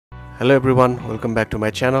Hello everyone, welcome back to my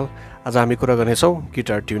channel. आज हामी कुरा गर्नेछौं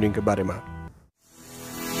गिटार ट्युनिङ को बारेमा।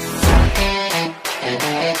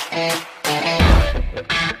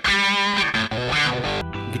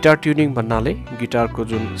 गिटार ट्युनिङ भन्नाले गिटारको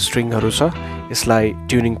जुन स्ट्रिङहरु छ यसलाई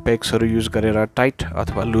ट्युनिङ पेग्सहरु युज गरेर टाइट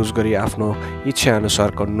अथवा लुज गरी आफ्नो इच्छा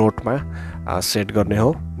अनुसारको नोटमा सेट गर्ने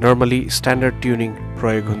हो। नर्मली स्ट्यान्डर्ड ट्युनिङ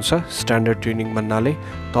प्रयोग हुन्छ। स्ट्यान्डर्ड ट्युनिङ भन्नाले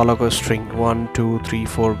तलको स्ट्रिङ 1 2 3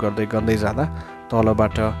 4 गर्दै गन्दै जाँदा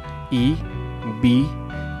तलबाट E, B,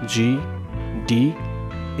 G, D,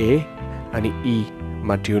 A अनि E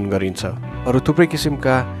मा ट्युन गरिन्छ। अरु थुप्रै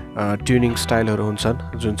किसिमका ट्युनिङ स्टाइलहरु हुन्छन्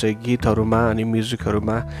जुन चाहिँ गीतहरुमा अनि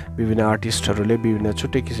म्युजिकहरुमा विभिन्न आर्टिस्टहरुले विभिन्न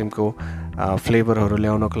छुट्टै किसिमको फ्लेभरहरु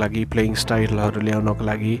ल्याउनको लागि, प्लेइङ स्टाइलहरु ल्याउनको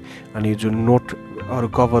लागि अनि जुन नोटहरु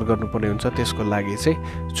कभर गर्नुपर्ने हुन्छ त्यसको लागि चाहिँ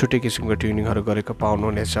छुट्टै किसिमको ट्युनिङहरु गरेको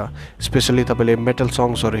पाउनुहुनेछ। स्पेशली तपाईले मेटल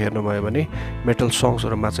सङ्ग्सहरु हेर्नुभयो भने मेटल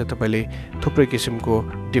सङ्ग्सहरुमा चाहिँ तपाईले थुप्रै किसिमको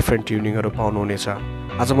डिफरेन्ट ट्युनिङहरु पाउनुहुनेछ।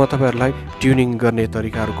 आज म तपाईहरुलाई ट्युनिङ गर्ने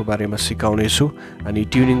तरिकाहरुको बारेमा सिकाउने छु अनि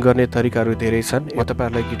ट्युनिङ गर्ने तरिकाहरु धेरै छन्। म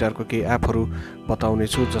तपाईहरुलाई गिटारको केही एपहरु बताउने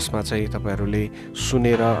छु जसमा चाहिँ तपाईहरुले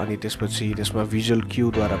सुनेर अनि त्यसपछि त्यसमा भिजुअल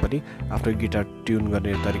क्यू द्वारा पनि आफ्नो गिटार ट्युन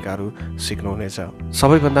गर्ने तरिकाहरु सिक्नुहुनेछ।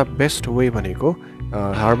 सबैभन्दा बेस्ट वे भनेको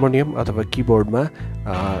हार्मोनियम अथवा कीबोर्डमा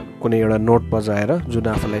कुनै एउटा नोट बजाएर जुन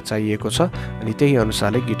आफुलाई चाहिएको छ अनि त्यही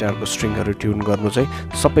अनुसारले गिटारको स्ट्रिङहरु ट्युन गर्नु चाहिँ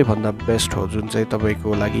सबैभन्दा बेस्ट हो। जुन चाहिँ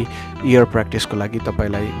तपाईको लागि इयर प्र्याक्टिसको लागि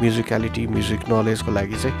तपाईलाई म्युजिकलिटी म्युजिक नलेजको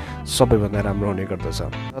लागि चाहिँ सबैभन्दा राम्रो हुने गर्दछ।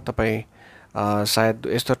 तपाई सायद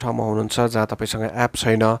यस्तो ठाउँमा हुनुहुन्छ जहाँ तपाईसँग एप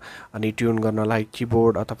छैन अनि ट्युन गर्नलाई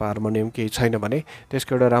कीबोर्ड अथवा हार्मोनियम केही छैन भने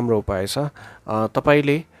त्यसको एउटा राम्रो उपाय छ।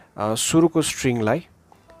 तपाईले सुरुको स्ट्रिङलाई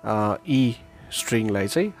ई स्ट्रिङलाई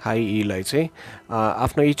चाहिँ हाई ई लाई चाहिँ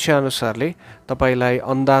आफ्नो इच्छा अनुसारले तपाईलाई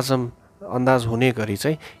अन्दाज हुने गरी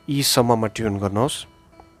चाहिँ ई सम्ममा ट्युन गर्नुहोस्।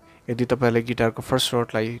 यदि तपाईले गिटारको फर्स्ट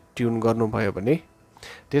नोटलाई ट्युन गर्नुभयो भने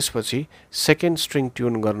त्यसपछि सेकेन्ड स्ट्रिङ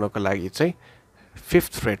ट्युन गर्नको लागि चाहिँ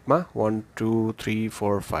 5th फ्रेटमा 1 2 3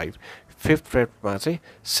 4 5 5th फ्रेटमा चाहिँ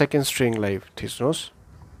सेकेन्ड स्ट्रिङलाई थिच्नुहोस्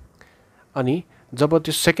अनि जब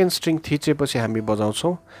त्यो सेकेन्ड स्ट्रिङ थिचेपछि हामी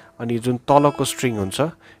बजाउँछौं अनि जुन तलको स्ट्रिङ हुन्छ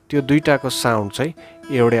त्यो दुईटाको साउन्ड चाहिँ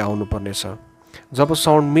एउटै आउनु पर्ने छ। जब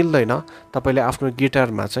साउन्ड मिल्दैन तपाईले आफ्नो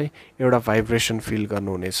गिटारमा चाहिँ एउटा भाइब्रेसन फिल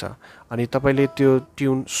गर्नुहुनेछ अनि तपाईले त्यो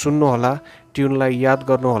ट्युन सुन्नु होला, ट्युनलाई याद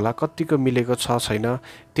गर्नु होला कतिको मिलेको छ छैन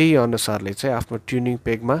त्यही अनुसारले चाहिँ आफ्नो ट्युनिङ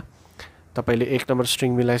पेगमा तपाईले 1 नम्बर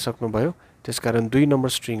स्ट्रिङ मिलाइसक्नु भयो। त्यसकारण 2 नम्बर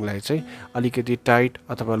स्ट्रिङलाई चाहिँ अलिकति टाइट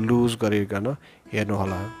अथवा लुज गरिकन हेर्नु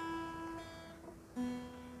होला।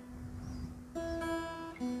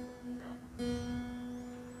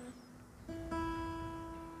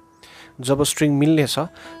 जब स्ट्रिङ मिल्ने छ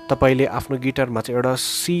तपाईले आफ्नो गिटारमा चाहिँ एउटा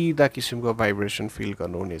सिधा किसिमको भाइब्रेसन फिल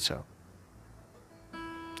गर्नुहुनेछ।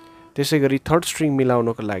 त्यसैगरी थर्ड स्ट्रिङ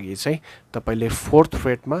मिलाउनको लागि चाहिँ तपाईले 4th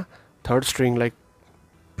फ्रेटमा थर्ड स्ट्रिङलाई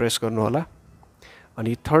प्रेस गर्नु होला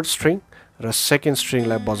अनि थर्ड स्ट्रिङ र सेकेन्ड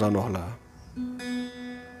स्ट्रिङलाई बजाउनु होला।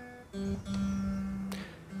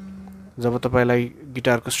 जब तपाईलाई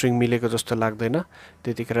गिटारको स्ट्रिङ मिलेको जस्तो लाग्दैन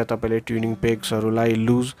त्यतिखेर तपाईले ट्युनिङ पेग्सहरुलाई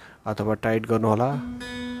लुज अथवा टाइट गर्नु होला।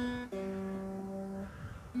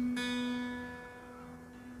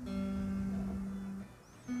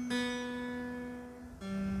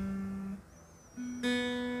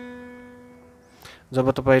 जब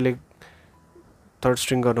तपाईले थर्ड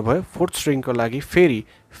स्ट्रिङ गर्नुभयो फोर्थ स्ट्रिङको लागि फेरि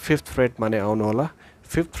 5th फ्रेटमा नै आउनु होला।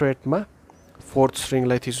 5th फ्रेटमा 4th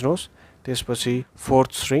स्ट्रिङलाई थिच्नुहोस् त्यसपछि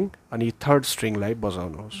 4th स्ट्रिङ अनि थर्ड स्ट्रिङलाई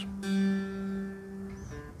बजाउनुहोस्।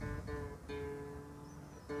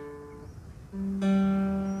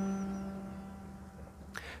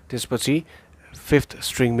 त्यसपछि 5th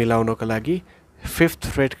स्ट्रिङ मिलाउनको लागि 5th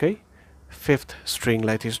फ्रेटकै 5th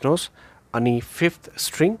स्ट्रिङलाई थिच्नुहोस् अनि 5th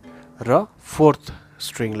स्ट्रिङ र 4th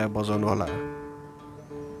स्ट्रिङलाई बजाउनु होला।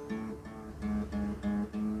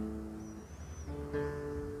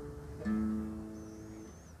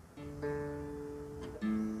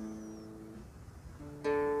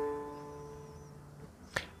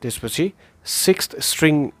 त्यसपछि 6th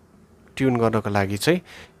स्ट्रिङ ट्युन गर्नको लागि चाहिँ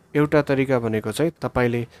एउटा तरिका भनेको चाहिँ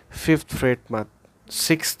तपाईले 5th फ्रेटमा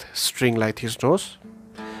 6th स्ट्रिङलाई थिच्नुहोस्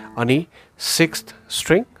अनि 6th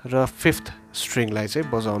स्ट्रिङ र 5th स्ट्रिङलाई चाहिँ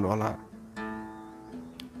बजाउनु होला।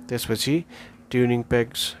 त्यसपछि ट्युनिङ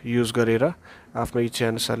पेग्स युज गरेर आफ्नो इच्छा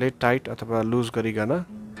अनुसारले टाइट अथवा लुज गरिकन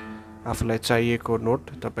आफुलाई चाहिएको नोट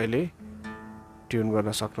तपाईले ट्युन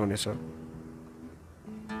गर्न सक्नुहुनेछ।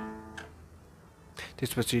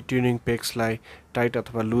 त्यसपछि ट्युनिङ पेग्सलाई टाइट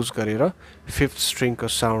अथवा लुज गरेर 5th स्ट्रिङको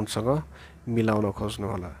साउन्डसँग मिलाउन खोज्नु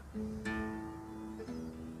होला।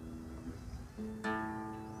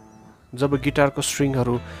 जब गिटारको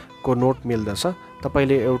स्ट्रिङहरुको नोट मिल्दछ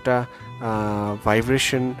तपाईले एउटा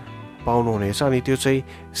भाइब्रेसन पाउनुहुनेछ अनि त्यो चाहिँ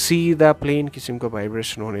सिधा प्लेन किसिमको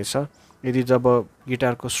भाइब्रेसन हुनेछ। यदि जब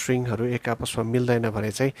गिटारको स्ट्रिङहरू एक आपसमा मिल्दैन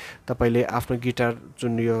भने चाहिँ तपाईले आफ्नो गिटार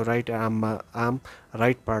जुन यो राइट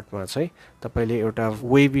राइट पार्टमा चाहिँ तपाईले एउटा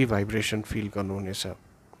वेभी भाइब्रेसन फिल गर्नुहुनेछ।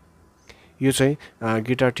 यो चाहिँ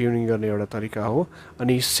गिटार ट्युनिङ गर्ने एउटा तरिका हो।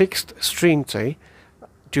 अनि सिक्स्थ स्ट्रिङ चाहिँ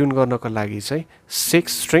ट्युन गर्नको लागि चाहिँ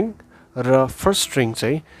सिक्स्थ स्ट्रिङ र फर्स्ट स्ट्रिङ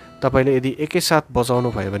चाहिँ तपाईले यदि एकैसाथ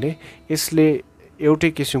बजाउनु भयो भने यसले एउटै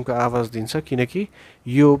किसिमको आवाज दिन्छ, किनकि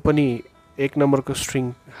यो पनि 1 नम्बरको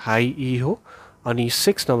स्ट्रिङ हाई ई हो अनि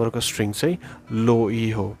 6 नम्बरको स्ट्रिङ चाहिँ लो ई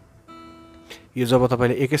हो। यो जब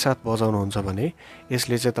तपाईले एकैसाथ बजाउनुहुन्छ भने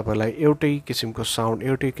यसले चाहिँ तपाईलाई एउटै किसिमको साउन्ड,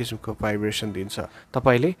 एउटै किसिमको भाइब्रेसन दिन्छ।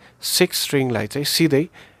 तपाईले 6 स्ट्रिङलाई चाहिँ सिधै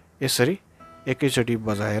यसरी एकैचोटि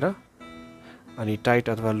बजाएर अनि टाइट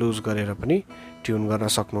अथवा लुज गरेर पनि ट्युन गर्न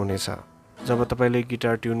सक्नुहुनेछ। जब तपाईले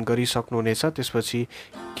गिटार ट्युन गरिसक्नुहुनेछ त्यसपछि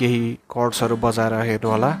केही कर्ड्सहरू बजाएर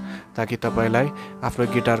हेर्नुहोला ताकि तपाईलाई आफ्नो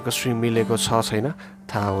गिटारको स्ट्रिङ मिलेको छ छैन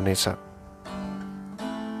थाहा हुनेछ।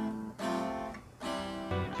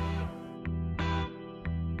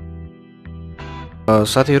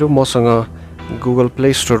 साथीहरू, मसँग गुगल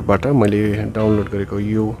प्ले स्टोरबाट मैले डाउनलोड गरेको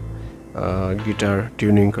यो गिटार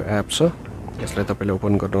ट्युनिङको एप छ। यसलाई तपाईले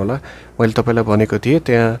ओपन गर्नुहोला। मैले तपाईलाई भनेको थिएँ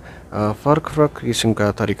त्यहाँ फरक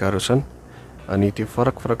किसिमका तरिकाहरू छन् अनि त्यो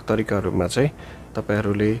फरक तरिकाहरूमा चाहिँ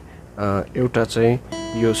तपाईहरूले एउटा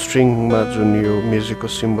चाहिँ यो स्ट्रिङमा जुन यो म्युजिकको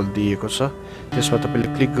सिम्बल दिएको छ त्यसमा तपाईले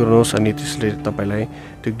क्लिक गर्नुहोस् अनि त्यसले तपाईलाई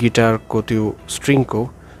त्यो गिटारको त्यो स्ट्रिङको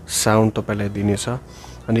साउन्ड तपाईलाई दिनेछ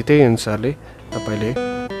अनि त्यही अनुसारले तपाईले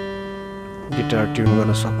गिटार ट्युन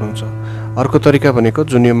गर्न सक्नुहुन्छ। अर्को तरिका भनेको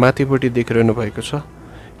जुन यो माथिपट्टि देखिरहनु भएको छ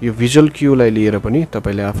यो भिजुअल क्यूलाई लिएर पनि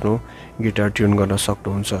तपाईले आफ्नो गिटार ट्युन गर्न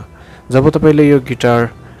सक्नुहुन्छ। जब तपाईले यो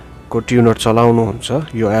गिटारको ट्युनर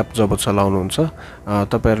चलाउनुहुन्छ, यो एप जब चलाउनुहुन्छ,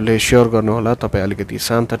 तपाईहरुले स्योर गर्नुहोला तपाई अलिकति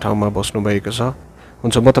शान्त ठाउँमा बस्नु भएको छ।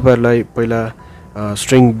 हुन्छ, म तपाईहरुलाई पहिला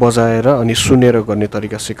स्ट्रिङ बजाएर अनि सुनेर गर्ने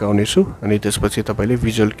तरिका सिकाउने छु अनि त्यसपछि तपाईले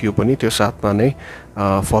भिजुअल क्यू पनि त्यो साथमा नै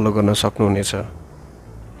फलो गर्न सक्नुहुनेछ।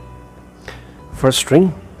 फर्स्ट स्ट्रिङ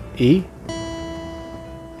ई,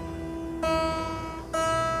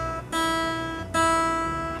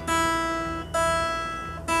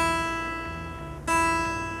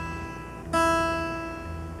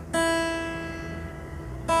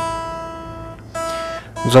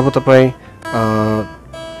 जब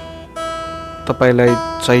तपाईलाई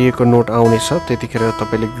चाहिएको नोट आउनेछ त्यतिखेर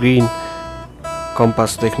तपाईले ग्रीन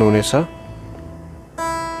कम्पास देख्नुहुनेछ।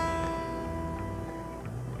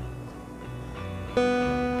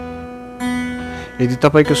 यदि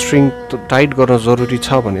तपाईको स्ट्रिङ टाइट गर्न जरुरी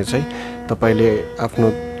छ भने चाहिँ तपाईले आफ्नो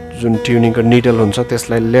जुन ट्युनिङको निडल हुन्छ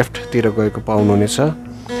त्यसलाई लेफ्टतिर गएको पाउनुहुनेछ।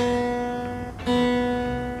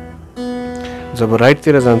 जब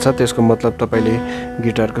राइटतिर जान्छ त्यसको मतलब तपाईले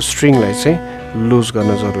गिटारको स्ट्रिङलाई चाहिँ लुज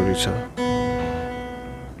गर्न जरुरी छ।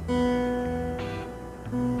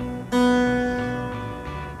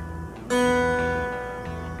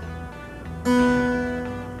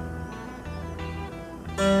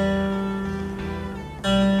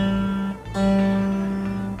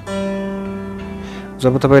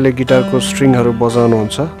 जब तपाईले गिटारको स्ट्रिङहरू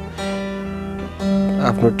बजाउनुहुन्छ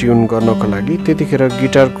आफ्नो ट्युन गर्नको लागि त्यतिखेर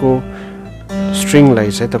गिटारको स्ट्रिङलाई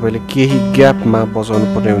चाहिँ तपाईले केही ग्यापमा बजाउनु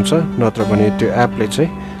पर्ने हुन्छ, नत्र भने त्यो एपले चाहिँ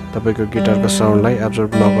तपाईको गिटारको साउन्डलाई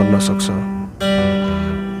एब्जर्ब नगर्न सक्छ।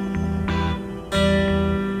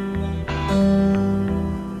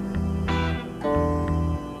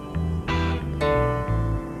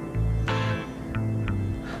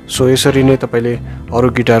 सो यसरी नै तपाईले अरु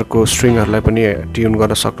गिटारको स्ट्रिङहरुलाई पनि ट्युन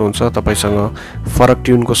गर्न सक्नुहुन्छ। तपाईसँग फरक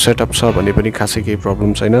ट्युनको सेटअप छ भने पनि खासै केही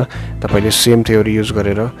प्रब्लम छैन, तपाईले सेम थ्योरी युज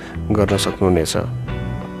गरेर गर्न सक्नुहुनेछ।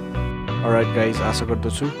 अलराइट गाइज, आशा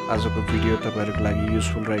गर्दछु आजको भिडियो तपाईहरुको लागि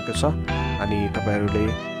युजफुल रहेको छ अनि तपाईहरुले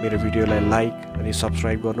मेरो भिडियोलाई लाइक अनि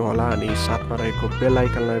सब्स्क्राइब गर्नुहोला अनि साथमा रहेको बेल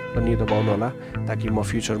आइकनलाई पनि दबाउनु होला ताकि म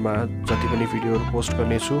फ्युचरमा जति पनि भिडियोहरु पोस्ट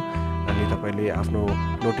गर्नेछु अनि तपाईले आफ्नो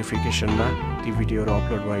नोटिफिकेसनमा ती भिडियोहरु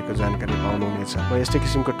अपलोड भएको जानकारी पाउनुहुनेछ। म यस्तै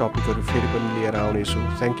किसिमको टपिकहरु फेरि पनि लिएर आउने छु।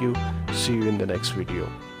 Thank you, C you in the next video.